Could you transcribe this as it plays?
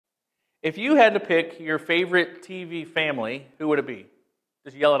If you had to pick your favorite TV family, who would it be?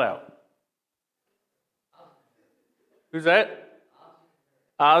 Just yell it out. Who's that?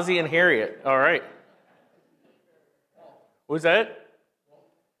 Ozzie and Harriet. All right. Who's that?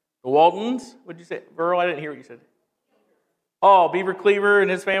 The Waltons? What'd you say? Burl, I didn't hear what you said. Oh, Beaver Cleaver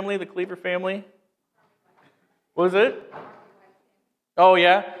and his family, the Cleaver family. What was it? Oh,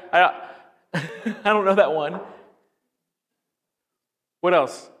 yeah? I don't know that one. What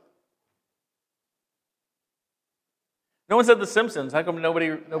else? No one said The Simpsons. How come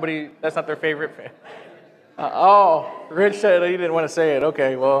nobody, that's not their favorite? Rich said he didn't want to say it.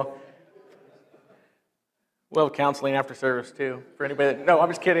 Okay, well, we'll have counseling after service, too, for anybody that, no, I'm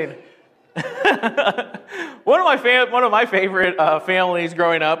just kidding. One of my favorite families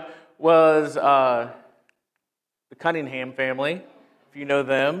growing up was the Cunningham family, if you know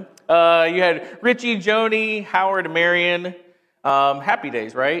them. You had Richie, Joni, Howard, and Marion. Happy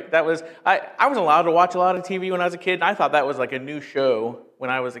Days, right? That was I was allowed to watch a lot of TV when I was a kid, and I thought that was like a new show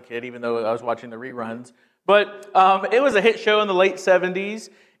when I was a kid, even though I was watching the reruns. But it was a hit show in the late 70s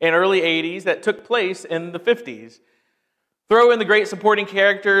and early 80s that took place in the 50s. Throw in the great supporting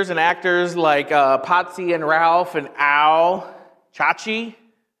characters and actors like Potsy and Ralph and Al, Chachi,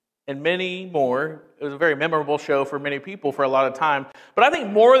 and many more. It was a very memorable show for many people for a lot of time. But I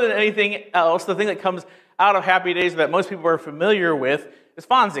think more than anything else, the thing that comes out of Happy Days that most people are familiar with is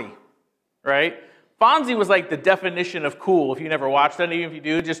Fonzie, right? Fonzie was like the definition of cool. If you never watched that, even if you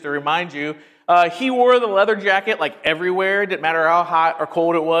do, just to remind you, he wore the leather jacket like everywhere. It didn't matter how hot or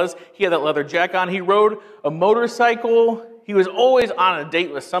cold it was. He had that leather jacket on. He rode a motorcycle. He was always on a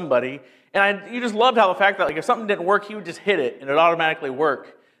date with somebody. And you just loved how the fact that like if something didn't work, he would just hit it and it would automatically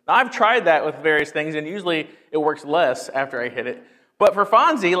work. Now, I've tried that with various things, and usually it works less after I hit it. But for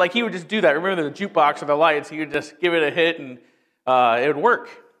Fonzie, like he would just do that. Remember the jukebox or the lights? He would just give it a hit, and it would work.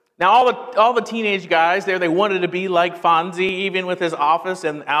 Now, all the teenage guys there, they wanted to be like Fonzie, even with his office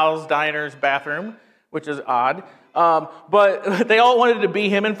in Al's Diner's bathroom, which is odd. But they all wanted to be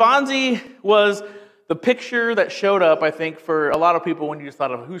him, and Fonzie was the picture that showed up, I think, for a lot of people when you just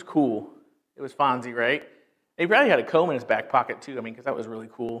thought of who's cool. It was Fonzie, right? He probably had a comb in his back pocket, too, because that was really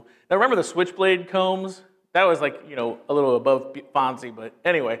cool. Now, remember the switchblade combs? That was like, a little above Fonzie, but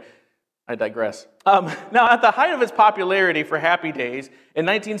anyway, I digress. Now, at the height of its popularity for Happy Days, in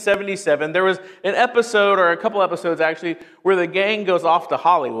 1977, there was an episode, or a couple episodes actually, where the gang goes off to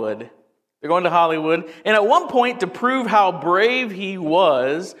Hollywood. They're going to Hollywood, and at one point, to prove how brave he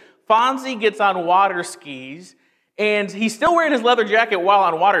was, Fonzie gets on water skis, and he's still wearing his leather jacket while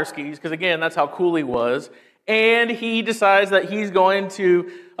on water skis, because again, that's how cool he was. And he decides that he's going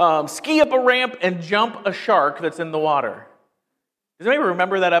to ski up a ramp and jump a shark that's in the water. Does anybody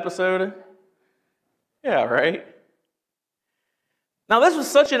remember that episode? Yeah, right? Now, this was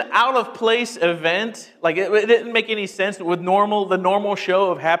such an out-of-place event. Like, it didn't make any sense with the normal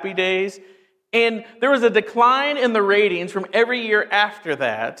show of Happy Days. And there was a decline in the ratings from every year after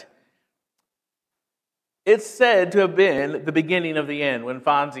that. It's said to have been the beginning of the end when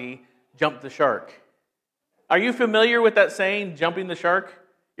Fonzie jumped the shark. Are you familiar with that saying, jumping the shark?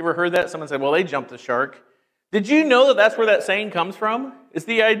 You ever heard that? Someone said, well, they jumped the shark. Did you know that that's where that saying comes from? It's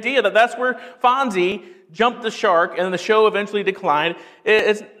the idea that that's where Fonzie jumped the shark and the show eventually declined.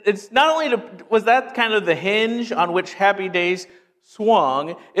 It's not only was that kind of the hinge on which Happy Days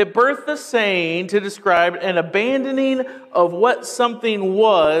swung, it birthed the saying to describe an abandoning of what something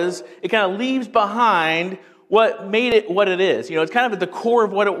was. It kind of leaves behind what made it what it is. It's kind of at the core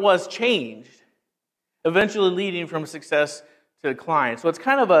of what it was changed, eventually leading from success to decline. So it's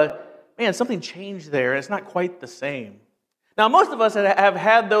kind of something changed there, and it's not quite the same. Now, most of us have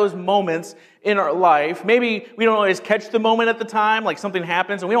had those moments in our life. Maybe we don't always catch the moment at the time, like something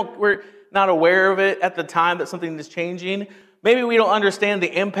happens, and we're not aware of it at the time that something is changing. Maybe we don't understand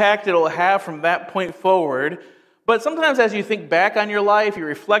the impact it will have from that point forward. But sometimes as you think back on your life, you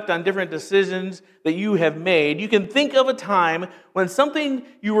reflect on different decisions that you have made, you can think of a time when something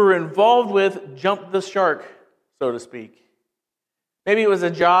you were involved with jumped the shark, so to speak. Maybe it was a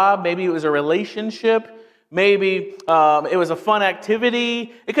job, maybe it was a relationship, maybe it was a fun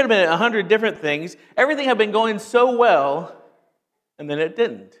activity. It could have been 100 different things. Everything had been going so well, and then it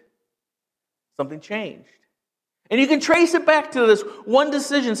didn't. Something changed. And you can trace it back to this one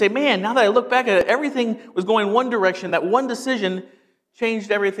decision. Say, man, now that I look back at it, everything was going one direction. That one decision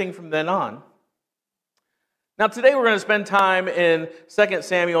changed everything from then on. Now, today we're going to spend time in 2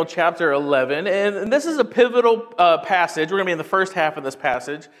 Samuel chapter 11. And this is a pivotal passage. We're going to be in the first half of this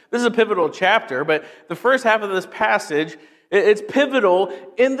passage. This is a pivotal chapter, but the first half of this passage, it's pivotal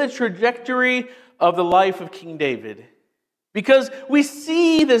in the trajectory of the life of King David. Because we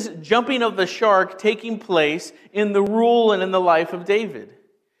see this jumping of the shark taking place in the rule and in the life of David.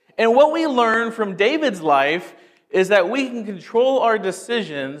 And what we learn from David's life is that we can control our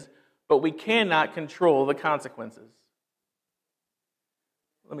decisions, but we cannot control the consequences.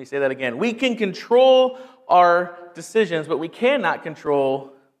 Let me say that again. We can control our decisions, but we cannot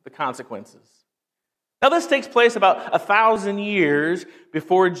control the consequences. Now, this takes place about 1,000 years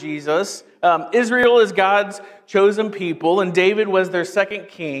before Jesus. Israel is God's chosen people, and David was their second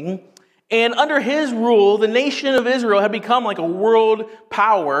king. And under his rule, the nation of Israel had become like a world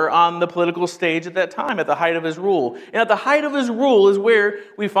power on the political stage at that time, at the height of his rule. And at the height of his rule is where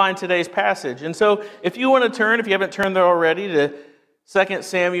we find today's passage. And so if you want to turn, if you haven't turned there already, to 2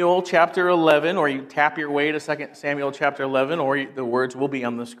 Samuel chapter 11, or you tap your way to 2 Samuel chapter 11, or the words will be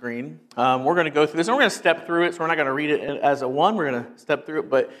on the screen. We're going to go through this, and we're going to step through it, so we're not going to read it as a one. We're going to step through it,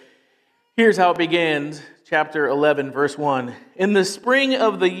 but here's how it begins. Chapter 11, verse 1. In the spring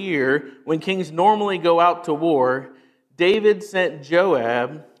of the year, when kings normally go out to war, David sent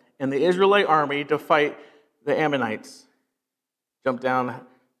Joab and the Israelite army to fight the Ammonites. Jump down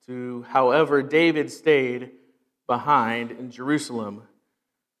to, however, David stayed behind in Jerusalem.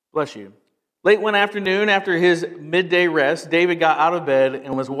 Bless you. Late one afternoon, after his midday rest, David got out of bed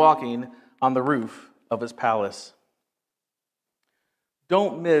and was walking on the roof of his palace.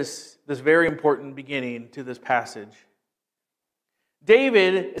 Don't miss this very important beginning to this passage.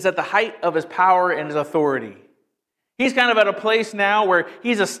 David is at the height of his power and his authority. He's kind of at a place now where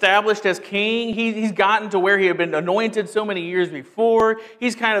he's established as king. He's gotten to where he had been anointed so many years before.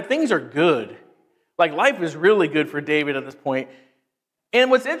 Things are good. Like, life is really good for David at this point.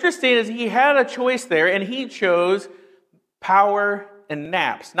 And what's interesting is he had a choice there, and he chose power and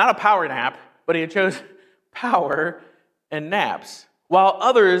naps. Not a power nap, but he chose power and naps, while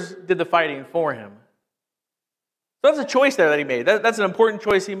others did the fighting for him. So that's a choice there that he made. That's an important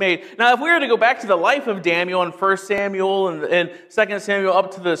choice he made. Now, if we were to go back to the life of Daniel in 1 Samuel and 2 Samuel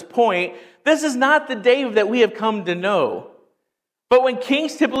up to this point, this is not the David that we have come to know. But when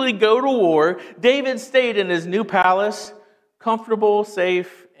kings typically go to war, David stayed in his new palace, comfortable,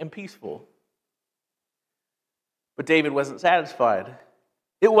 safe, and peaceful. But David wasn't satisfied.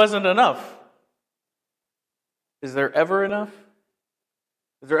 It wasn't enough. Is there ever enough?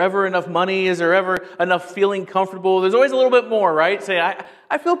 Is there ever enough money? Is there ever enough feeling comfortable? There's always a little bit more, right? Say,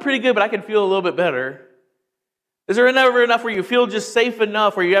 I feel pretty good, but I can feel a little bit better. Is there ever enough where you feel just safe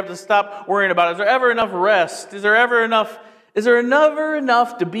enough where you have to stop worrying about it? Is there ever enough rest? Is there ever enough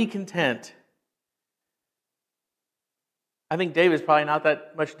to be content? I think David's probably not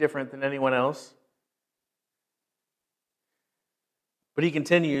that much different than anyone else. But he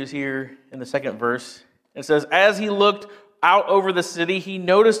continues here in the second verse. It says, as he looked out over the city, he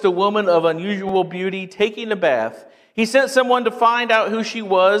noticed a woman of unusual beauty taking a bath. He sent someone to find out who she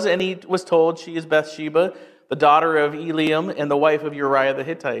was, and he was told she is Bathsheba, the daughter of Eliam and the wife of Uriah the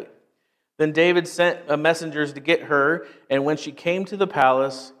Hittite. Then David sent messengers to get her, and when she came to the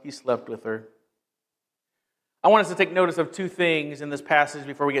palace, he slept with her. I want us to take notice of two things in this passage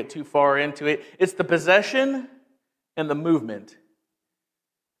before we get too far into it. It's the possession and the movement.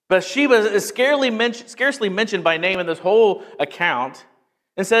 Bathsheba is scarcely mentioned by name in this whole account.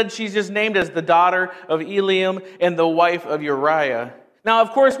 Instead, she's just named as the daughter of Eliam and the wife of Uriah. Now,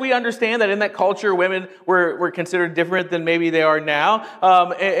 of course, we understand that in that culture, women were considered different than maybe they are now.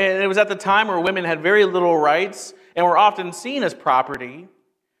 And it was at the time where women had very little rights and were often seen as property.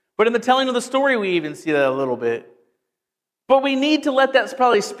 But in the telling of the story, we even see that a little bit. But we need to let that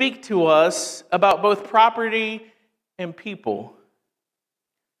probably speak to us about both property and people.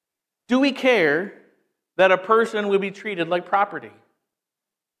 Do we care that a person will be treated like property?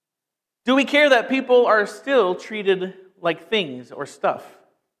 Do we care that people are still treated like things or stuff,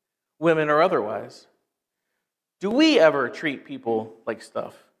 women or otherwise? Do we ever treat people like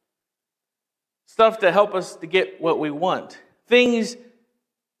stuff? Stuff to help us to get what we want. Things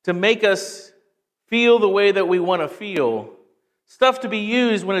to make us feel the way that we want to feel. Stuff to be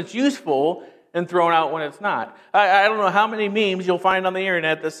used when it's useful and thrown out when it's not. I don't know how many memes you'll find on the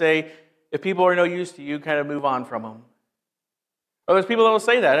internet that say, if people are no use to you, kind of move on from them. Or there's people that will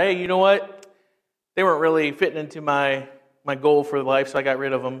say that, hey, you know what? They weren't really fitting into my goal for life, so I got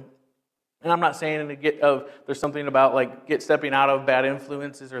rid of them. And I'm not saying there's something about stepping out of bad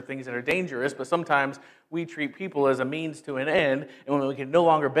influences or things that are dangerous, but sometimes we treat people as a means to an end, and when we can no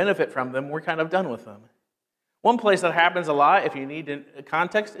longer benefit from them, we're kind of done with them. One place that happens a lot, if you need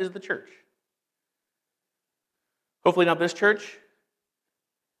context, is the church. Hopefully not this church,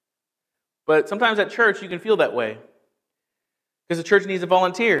 but sometimes at church you can feel that way because the church needs a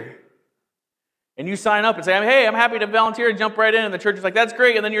volunteer. And you sign up and say, hey, I'm happy to volunteer and jump right in. And the church is like, that's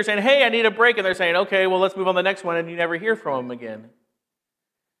great. And then you're saying, hey, I need a break. And they're saying, okay, well, let's move on to the next one. And you never hear from them again.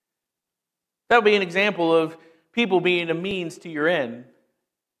 That would be an example of people being a means to your end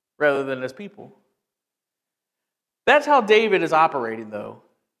rather than as people. That's how David is operating, though.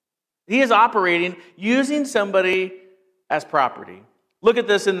 He is operating using somebody as property. Look at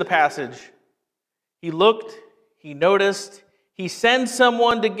this in the passage. He looked, he noticed, he sends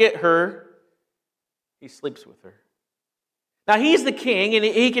someone to get her, he sleeps with her. Now, he's the king, and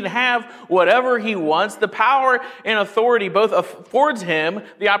he can have whatever he wants. The power and authority both affords him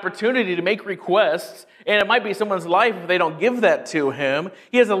the opportunity to make requests, and it might be someone's life if they don't give that to him.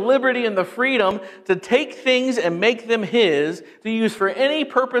 He has the liberty and the freedom to take things and make them his, to use for any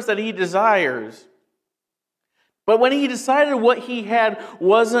purpose that he desires. But when he decided what he had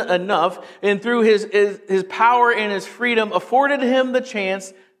wasn't enough, and through his power and his freedom afforded him the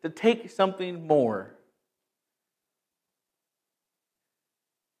chance to take something more.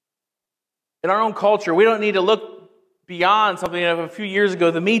 In our own culture, we don't need to look beyond something of a few years ago,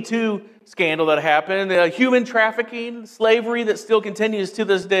 the Me Too scandal that happened, human trafficking, slavery that still continues to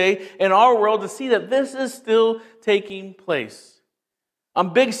this day in our world, to see that this is still taking place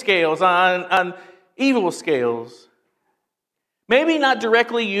on big scales, on evil scales. Maybe not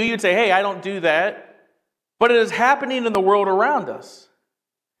directly you'd say, hey, I don't do that, but it is happening in the world around us.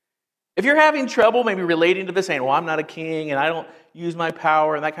 If you're having trouble maybe relating to this, saying, well, I'm not a king and I don't use my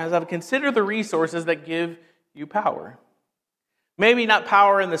power and that kind of stuff, consider the resources that give you power. Maybe not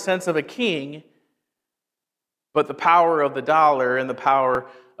power in the sense of a king, but the power of the dollar and the power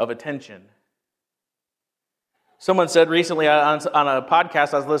of attention. Someone said recently on a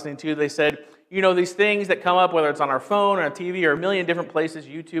podcast I was listening to, they said, these things that come up, whether it's on our phone or on TV or a million different places,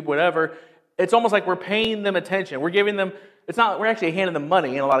 YouTube, whatever, it's almost like we're paying them attention. We're giving them, we're actually handing them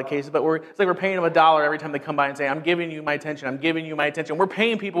money in a lot of cases, but it's like we're paying them $1 every time they come by and say, I'm giving you my attention, I'm giving you my attention. We're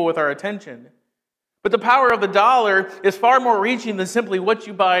paying people with our attention. But the power of the dollar is far more reaching than simply what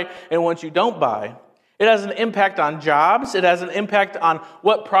you buy and what you don't buy. It has an impact on jobs. It has an impact on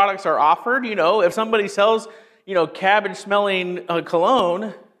what products are offered. If somebody sells, cabbage-smelling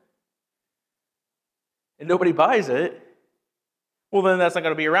cologne and nobody buys it, well, then that's not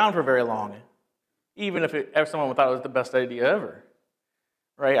going to be around for very long. Even if someone thought it was the best idea ever.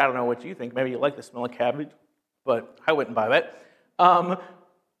 Right? I don't know what you think. Maybe you like the smell of cabbage, but I wouldn't buy that.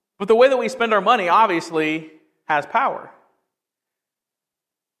 But the way that we spend our money obviously has power.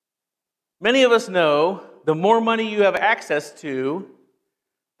 Many of us know the more money you have access to,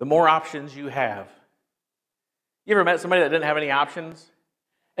 the more options you have. You ever met somebody that didn't have any options?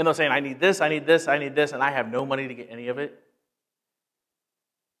 And they're saying, I need this, I need this, I need this, and I have no money to get any of it?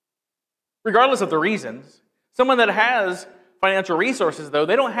 Regardless of the reasons, someone that has financial resources, though,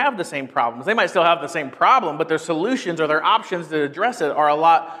 they don't have the same problems. They might still have the same problem, but their solutions or their options to address it are a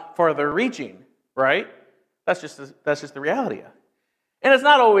lot farther reaching, right? That's just the reality of it. And it's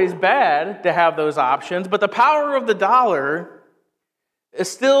not always bad to have those options, but the power of the dollar is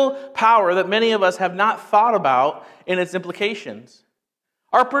still power that many of us have not thought about in its implications.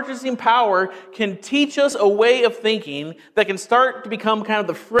 Our purchasing power can teach us a way of thinking that can start to become kind of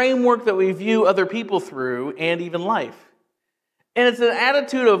the framework that we view other people through and even life. And it's an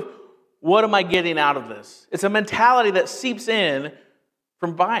attitude of, what am I getting out of this? It's a mentality that seeps in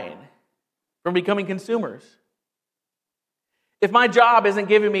from buying, from becoming consumers. If my job isn't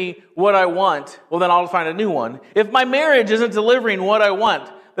giving me what I want, well, then I'll find a new one. If my marriage isn't delivering what I want,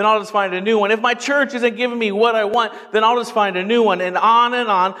 then I'll just find a new one. If my church isn't giving me what I want, then I'll just find a new one, and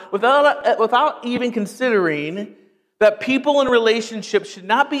on, without even considering that people in relationships should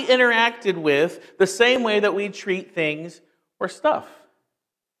not be interacted with the same way that we treat things or stuff.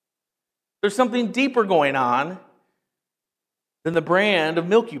 There's something deeper going on than the brand of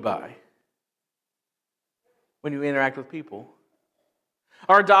milk you buy when you interact with people.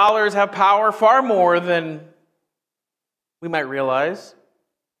 Our dollars have power far more than we might realize.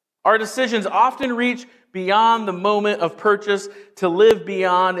 Our decisions often reach beyond the moment of purchase to live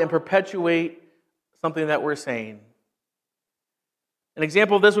beyond and perpetuate something that we're saying. An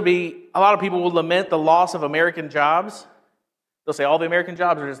example of this would be, a lot of people will lament the loss of American jobs. They'll say all the American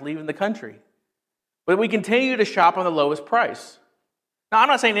jobs are just leaving the country. But we continue to shop on the lowest price. Now, I'm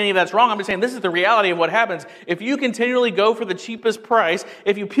not saying any of that's wrong. I'm just saying this is the reality of what happens. If you continually go for the cheapest price,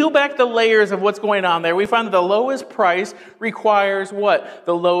 if you peel back the layers of what's going on there, we find that the lowest price requires what?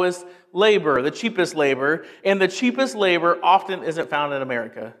 The lowest labor, the cheapest labor. And the cheapest labor often isn't found in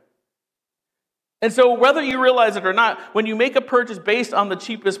America. And so whether you realize it or not, when you make a purchase based on the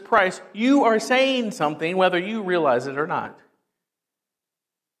cheapest price, you are saying something whether you realize it or not.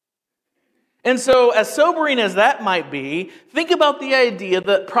 And so, as sobering as that might be, think about the idea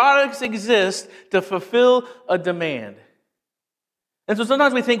that products exist to fulfill a demand. And so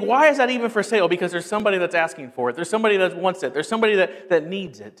sometimes we think, why is that even for sale? Because there's somebody that's asking for it. There's somebody that wants it. There's somebody that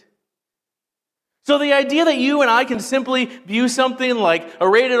needs it. So the idea that you and I can simply view something like a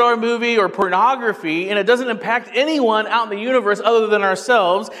rated R movie or pornography and it doesn't impact anyone out in the universe other than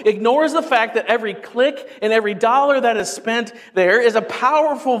ourselves ignores the fact that every click and every dollar that is spent there is a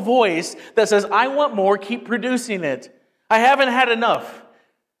powerful voice that says, I want more, keep producing it. I haven't had enough.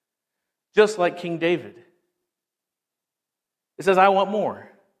 Just like King David. It says, I want more.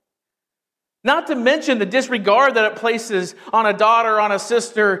 Not to mention the disregard that it places on a daughter, on a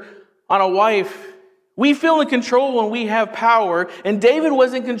sister, on a wife. We feel in control when we have power, and David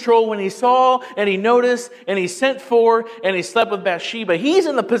was in control when he saw and he noticed and he sent for and he slept with Bathsheba. He's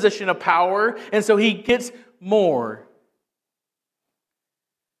in the position of power, and so he gets more.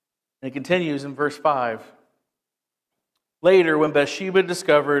 And it continues in verse 5. Later, when Bathsheba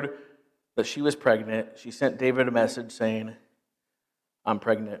discovered that she was pregnant, she sent David a message saying, I'm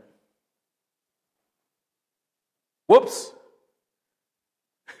pregnant. Whoops.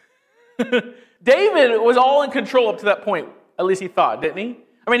 David was all in control up to that point. At least he thought, didn't he?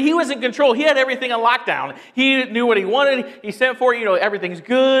 I mean, he was in control. He had everything on lockdown. He knew what he wanted. He sent for it. Everything's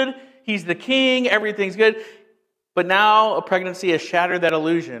good. He's the king. Everything's good. But now a pregnancy has shattered that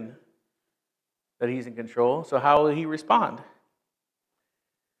illusion that he's in control. So how will he respond?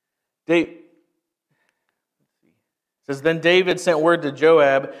 It says, then David sent word to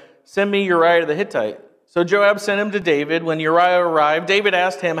Joab, send me Uriah the Hittite. So Joab sent him to David. When Uriah arrived, David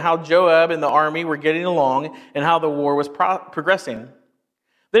asked him how Joab and the army were getting along and how the war was progressing.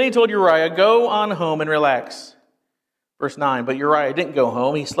 Then he told Uriah, go on home and relax. Verse 9, but Uriah didn't go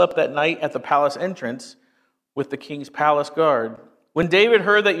home. He slept that night at the palace entrance with the king's palace guard. When David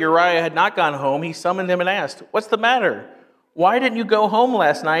heard that Uriah had not gone home, he summoned him and asked, what's the matter? Why didn't you go home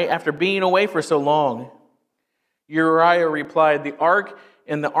last night after being away for so long? Uriah replied, the ark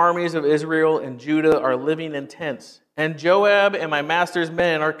and the armies of Israel and Judah are living in tents, and Joab and my master's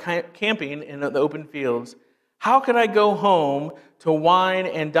men are camping in the open fields. How could I go home to wine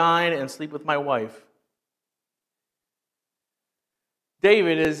and dine and sleep with my wife?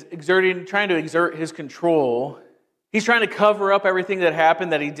 David is trying to exert his control. He's trying to cover up everything that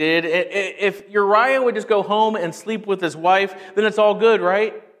happened that he did. If Uriah would just go home and sleep with his wife, then it's all good,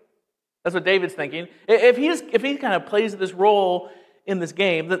 right? That's what David's thinking. If he kind of plays this role in this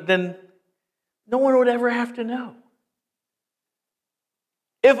game, then no one would ever have to know.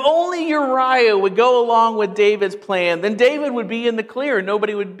 If only Uriah would go along with David's plan, then David would be in the clear.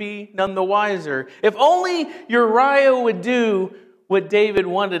 Nobody would be none the wiser. If only Uriah would do what David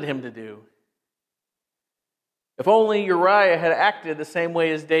wanted him to do. If only Uriah had acted the same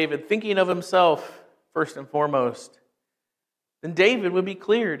way as David, thinking of himself first and foremost, then David would be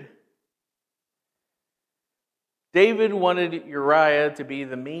cleared. David wanted Uriah to be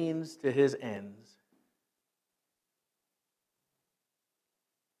the means to his ends.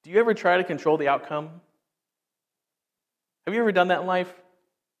 Do you ever try to control the outcome? Have you ever done that in life?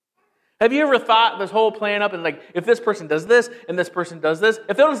 Have you ever thought this whole plan up and if this person does this and this person does this,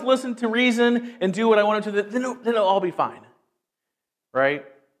 if they'll just listen to reason and do what I want them to, then it'll all be fine, right?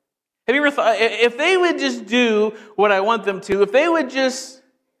 Have you ever thought, if they would just do what I want them to, if they would just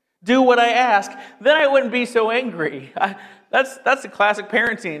do what I ask, then I wouldn't be so angry. That's the classic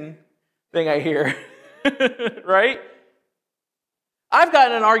parenting thing I hear, right? I've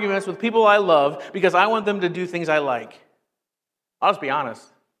gotten in arguments with people I love because I want them to do things I like. I'll just be honest.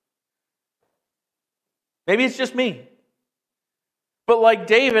 Maybe it's just me. But like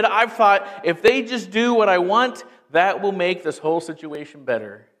David, I've thought, if they just do what I want, that will make this whole situation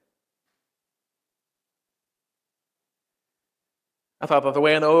better. I thought on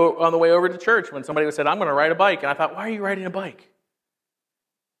the way over to church when somebody said, I'm going to ride a bike. And I thought, why are you riding a bike?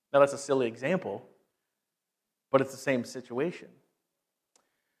 Now that's a silly example, but it's the same situation.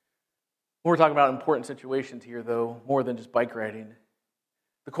 We're talking about important situations here, though, more than just bike riding.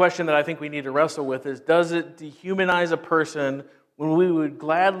 The question that I think we need to wrestle with is, does it dehumanize a person when we would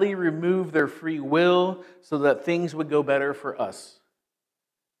gladly remove their free will so that things would go better for us?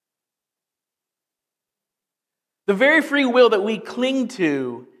 The very free will that we cling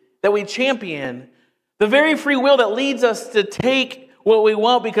to, that we champion, the very free will that leads us to take what we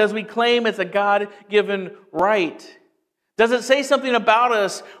want because we claim it's a God-given right. Does it say something about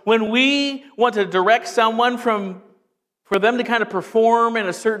us when we want to direct someone for them to kind of perform in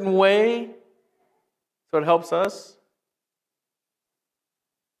a certain way so it helps us?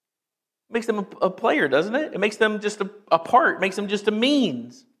 It makes them a player, doesn't it? It makes them just a part, makes them just a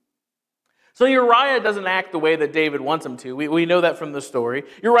means. So Uriah doesn't act the way that David wants him to. We know that from the story.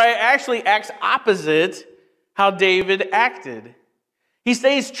 Uriah actually acts opposite how David acted. He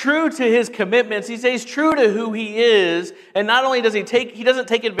stays true to his commitments. He stays true to who he is. And not only does he doesn't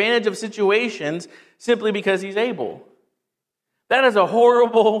take advantage of situations simply because he's able. That is a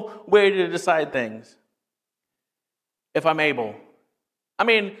horrible way to decide things. If I'm able. I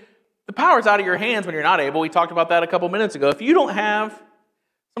mean, the power's out of your hands when you're not able. We talked about that a couple minutes ago. If you don't have,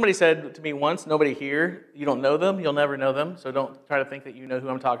 somebody said to me once, nobody here, you don't know them, you'll never know them. So don't try to think that you know who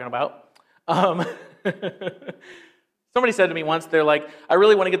I'm talking about. Somebody said to me once, they're like, I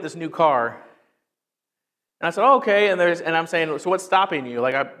really want to get this new car. And I said, oh, okay. And I'm saying, so what's stopping you?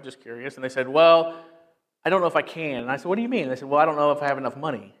 Like, I'm just curious. And they said, well, I don't know if I can. And I said, what do you mean? And they said, well, I don't know if I have enough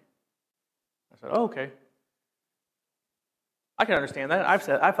money. I said, oh, okay. I can understand that. I've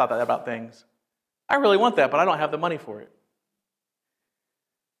thought that about things. I really want that, but I don't have the money for it.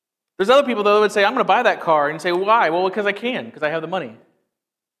 There's other people, though, that would say, I'm going to buy that car. And you say, why? Well, because I can, because I have the money.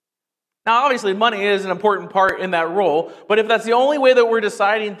 Now, obviously, money is an important part in that role, but if that's the only way that we're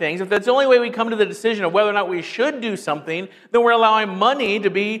deciding things, if that's the only way we come to the decision of whether or not we should do something, then we're allowing money to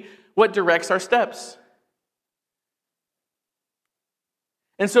be what directs our steps.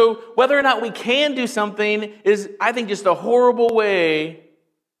 And so, whether or not we can do something is, I think, just a horrible way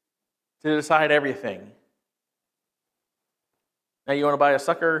to decide everything. Now, you want to buy a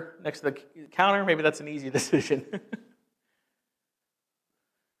sucker next to the counter? Maybe that's an easy decision.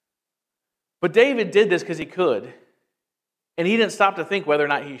 But David did this because he could. And he didn't stop to think whether or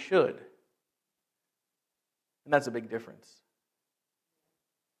not he should. And that's a big difference.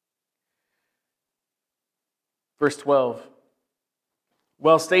 Verse 12.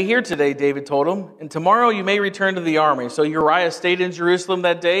 Well, stay here today, David told him, and tomorrow you may return to the army. So Uriah stayed in Jerusalem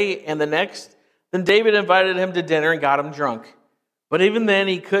that day and the next. Then David invited him to dinner and got him drunk. But even then,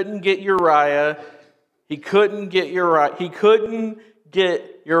 he couldn't get Uriah to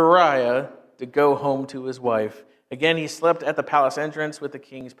go home to his wife. Again, he slept at the palace entrance with the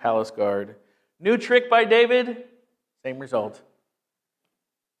king's palace guard. New trick by David, same result.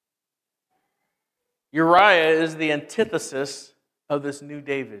 Uriah is the antithesis of this new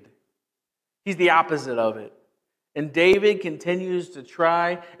David. He's the opposite of it. And David continues to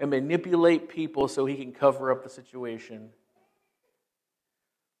try and manipulate people so he can cover up the situation.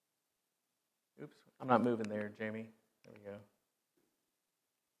 Oops, I'm not moving there, Jamie. There we go.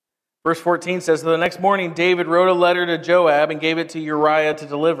 Verse 14 says, so the next morning David wrote a letter to Joab and gave it to Uriah to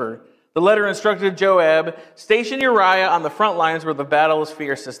deliver. The letter instructed Joab, station Uriah on the front lines where the battle is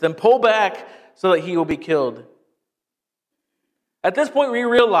fiercest, then pull back so that he will be killed. At this point, we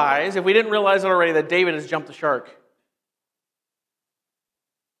realize, if we didn't realize it already, that David has jumped the shark.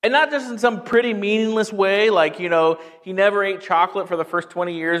 And not just in some pretty meaningless way, like, he never ate chocolate for the first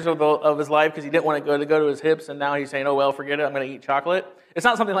 20 years of his life because he didn't want to go to his hips, and now he's saying, oh, well, forget it, I'm going to eat chocolate. It's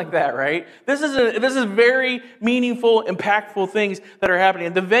not something like that, right? This is very meaningful, impactful things that are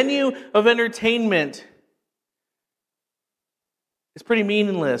happening. The venue of entertainment is pretty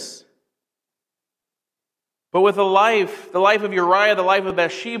meaningless. But with the life of Uriah, the life of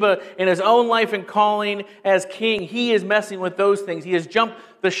Bathsheba, and his own life and calling as king, he is messing with those things. He has jumped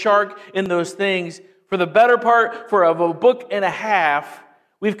the shark in those things. For the better part of a book and a half,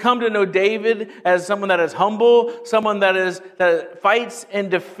 we've come to know David as someone that is humble, someone that fights and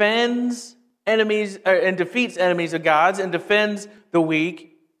defends enemies, and defeats enemies of God's, and defends the weak,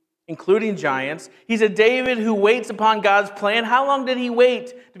 including giants. He's a David who waits upon God's plan. How long did he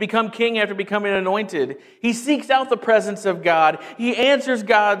wait to become king after becoming anointed? He seeks out the presence of God. He answers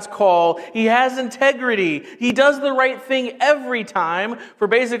God's call. He has integrity. He does the right thing every time for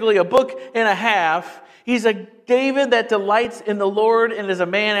basically a book and a half. He's a David that delights in the Lord and is a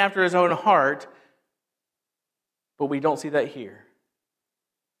man after his own heart. But we don't see that here.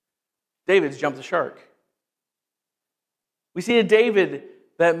 David's jumped the shark. We see a David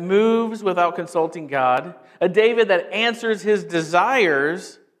that moves without consulting God, a David that answers his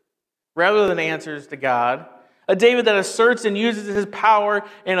desires rather than answers to God, a David that asserts and uses his power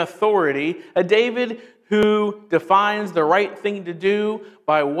and authority, a David who defines the right thing to do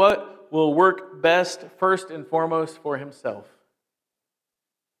by what will work best first and foremost for himself,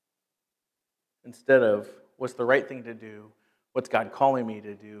 instead of what's the right thing to do, what's God calling me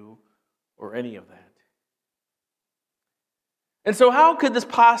to do, or any of that. And so how could this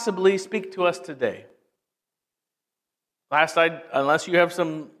possibly speak to us today? Unless you have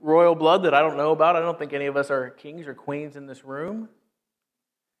some royal blood that I don't know about, I don't think any of us are kings or queens in this room.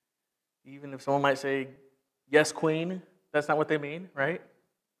 Even if someone might say, yes, queen, that's not what they mean, right?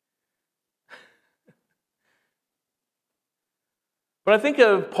 But I think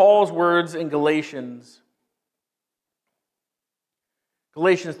of Paul's words in Galatians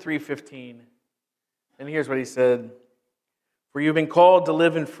 3:15. And here's what he said. For you've been called to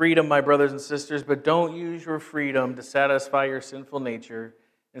live in freedom, my brothers and sisters, but don't use your freedom to satisfy your sinful nature.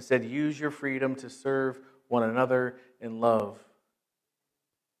 Instead, use your freedom to serve one another in love.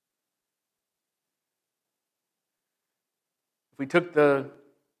 If we took the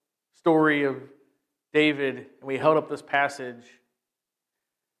story of David and we held up this passage,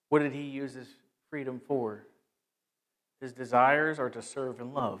 what did he use his freedom for? His desires are to serve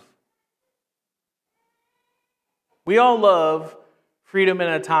and love. We all love freedom and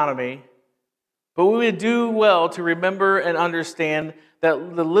autonomy, but we would do well to remember and understand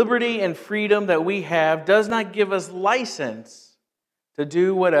that the liberty and freedom that we have does not give us license to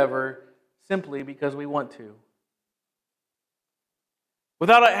do whatever simply because we want to.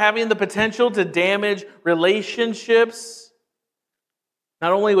 Without it having the potential to damage relationships,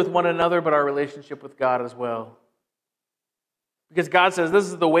 not only with one another, but our relationship with God as well. Because God says this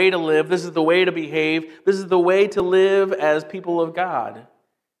is the way to live, this is the way to behave, this is the way to live as people of God.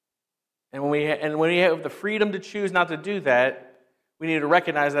 And when we have the freedom to choose not to do that, we need to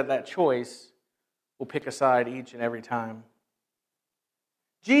recognize that that choice will pick a side each and every time.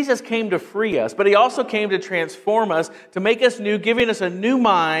 Jesus came to free us, but he also came to transform us, to make us new, giving us a new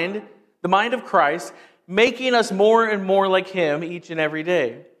mind, the mind of Christ, making us more and more like him each and every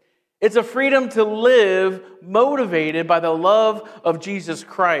day. It's a freedom to live motivated by the love of Jesus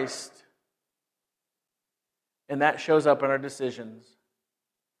Christ. And that shows up in our decisions.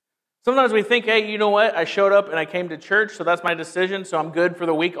 Sometimes we think, hey, you know what? I showed up and I came to church, so that's my decision, so I'm good for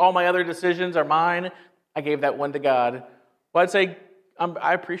the week. All my other decisions are mine. I gave that one to God. Well, I'd say,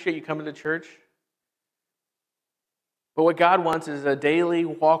 I appreciate you coming to church. But what God wants is a daily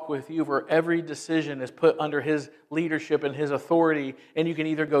walk with you where every decision is put under his leadership and his authority, and you can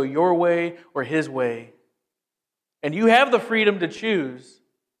either go your way or his way. And you have the freedom to choose.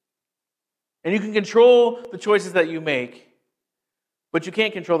 And you can control the choices that you make, but you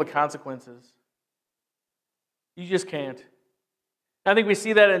can't control the consequences. You just can't. I think we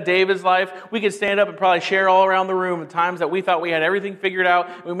see that in David's life. We could stand up and probably share all around the room the times that we thought we had everything figured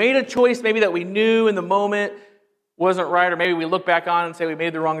out. We made a choice maybe that we knew in the moment wasn't right, or maybe we look back on and say we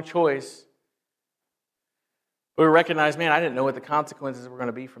made the wrong choice. But we recognize, man, I didn't know what the consequences were going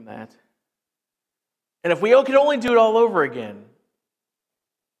to be from that. And if we could only do it all over again,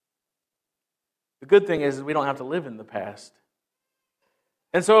 the good thing is we don't have to live in the past.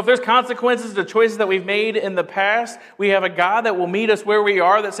 And so if there's consequences to choices that we've made in the past, we have a God that will meet us where we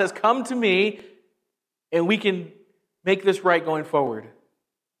are, that says, come to me, and we can make this right going forward.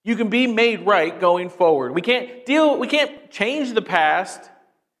 You can be made right going forward. We can't change the past,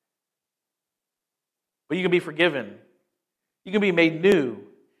 but you can be forgiven. You can be made new.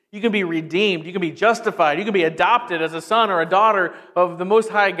 You can be redeemed. You can be justified. You can be adopted as a son or a daughter of the Most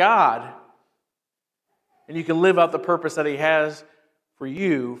High God. And you can live out the purpose that he has for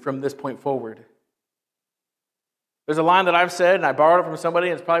you from this point forward. There's a line that I've said, and I borrowed it from somebody,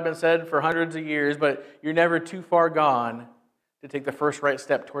 and it's probably been said for hundreds of years, but you're never too far gone to take the first right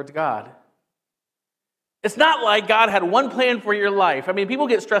step towards God. It's not like God had one plan for your life. I mean, people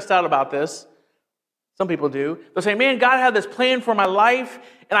get stressed out about this. Some people do. They'll say, man, God had this plan for my life,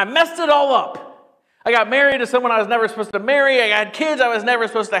 and I messed it all up. I got married to someone I was never supposed to marry. I had kids I was never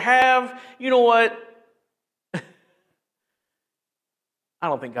supposed to have. You know what? I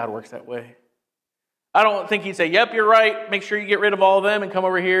don't think God works that way. I don't think he'd say, yep, you're right. Make sure you get rid of all of them and come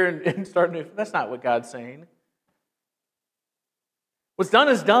over here and start new. That's not what God's saying. What's done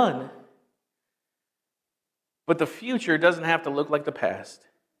is done. But the future doesn't have to look like the past.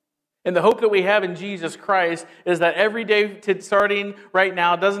 And the hope that we have in Jesus Christ is that every day starting right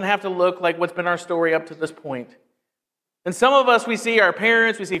now doesn't have to look like what's been our story up to this point. And some of us, we see our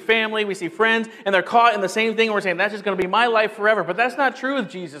parents, we see family, we see friends, and they're caught in the same thing, and we're saying, that's just going to be my life forever. But that's not true with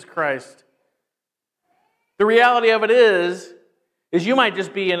Jesus Christ. The reality of it is you might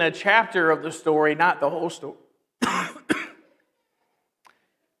just be in a chapter of the story, not the whole story.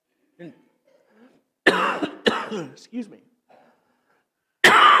 Excuse me.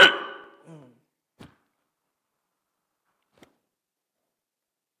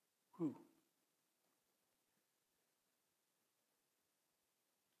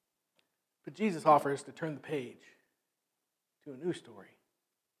 But Jesus offers to turn the page to a new story.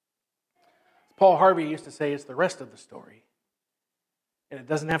 As Paul Harvey used to say, it's the rest of the story. And it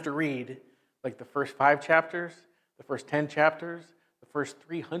doesn't have to read like the first 5 chapters, the first 10 chapters, the first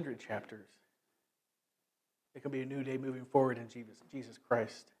 300 chapters. It can be a new day moving forward in Jesus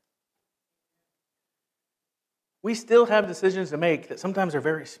Christ. We still have decisions to make that sometimes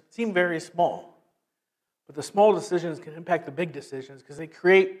seem very small. But the small decisions can impact the big decisions because they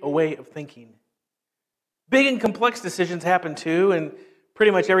create a way of thinking. Big and complex decisions happen too, and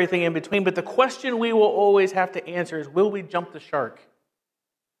pretty much everything in between. But the question we will always have to answer is, will we jump the shark?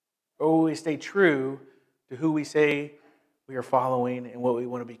 Or will we stay true to who we say we are following and what we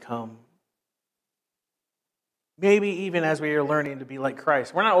want to become? Maybe even as we are learning to be like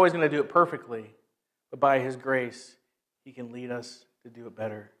Christ. We're not always going to do it perfectly, but by His grace, He can lead us to do it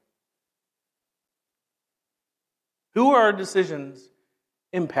better. Who are our decisions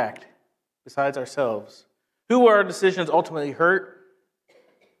impact besides ourselves? Who will our decisions ultimately hurt?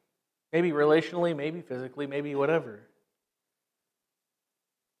 Maybe relationally, maybe physically, maybe whatever.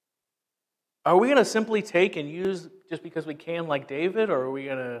 Are we going to simply take and use just because we can like David, or are we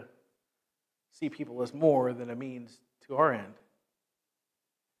going to see people as more than a means to our end?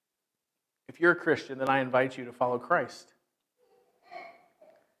 If you're a Christian, then I invite you to follow Christ.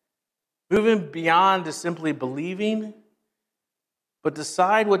 Moving beyond to simply believing, but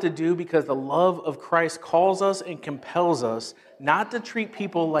decide what to do because the love of Christ calls us and compels us not to treat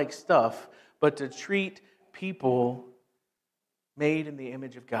people like stuff, but to treat people made in the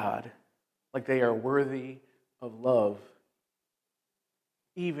image of God like they are worthy of love,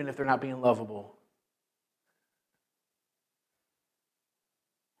 even if they're not being lovable.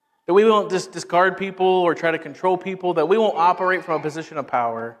 That we won't just discard people or try to control people, that we won't operate from a position of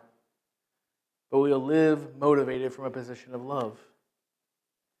power, but we will live motivated from a position of love.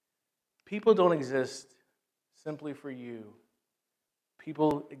 People don't exist simply for you.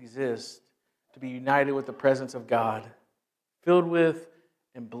 People exist to be united with the presence of God, filled with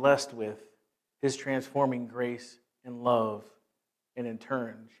and blessed with His transforming grace and love, and in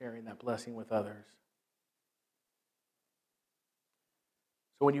turn, sharing that blessing with others.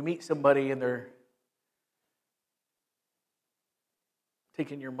 So when you meet somebody and they're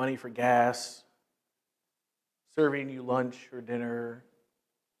taking your money for gas, serving you lunch or dinner,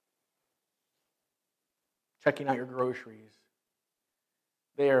 checking out your groceries,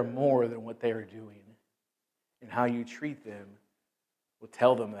 they are more than what they are doing. And how you treat them will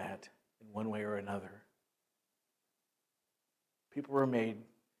tell them that in one way or another. People were made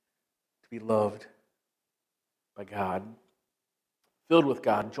to be loved by God, filled with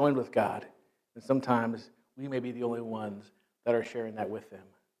God, joined with God. And sometimes we may be the only ones that are sharing that with them.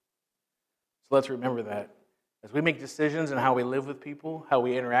 So let's remember that. As we make decisions in how we live with people, how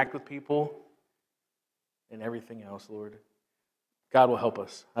we interact with people, and everything else, Lord, God will help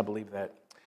us. I believe that.